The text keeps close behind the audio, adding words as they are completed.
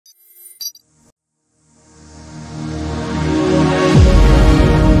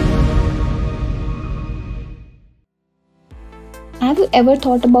you ever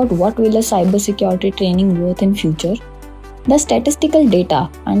thought about what will a cybersecurity training worth in future? The statistical data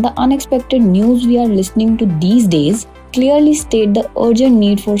and the unexpected news we are listening to these days clearly state the urgent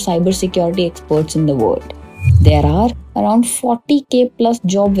need for cybersecurity experts in the world. There are around 40k plus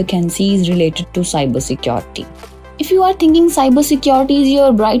job vacancies related to cybersecurity. If you are thinking cybersecurity is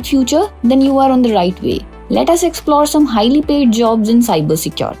your bright future, then you are on the right way. Let us explore some highly paid jobs in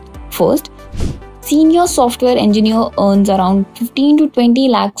cybersecurity. First, senior software engineer earns around 15 to 20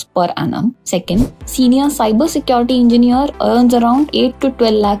 lakhs per annum. Second, senior cybersecurity engineer earns around 8 to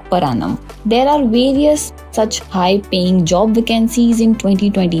 12 lakh per annum. There are various such high-paying job vacancies in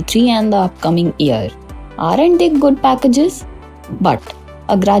 2023 and the upcoming year. Aren't they good packages? But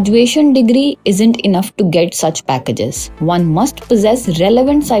a graduation degree isn't enough to get such packages. One must possess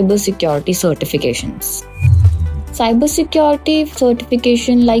relevant cybersecurity certifications. Cybersecurity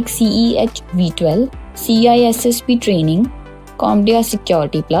certification like CEH V12, CISSP training, CompTIA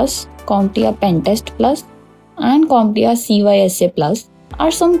Security Plus, CompTIA Pentest Plus, and CompTIA CYSA Plus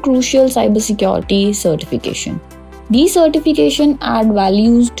are some crucial cybersecurity certification. These certifications add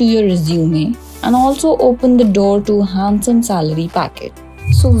values to your resume and also open the door to a handsome salary package.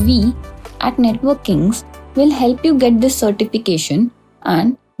 So we at Network Kings will help you get this certification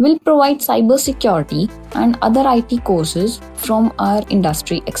and will provide cybersecurity and other IT courses from our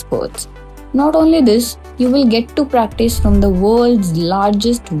industry experts. Not only this, you will get to practice from the world's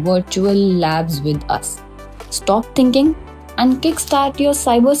largest virtual labs with us. Stop thinking and kickstart your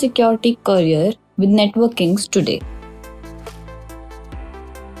cybersecurity career with Network Kings today.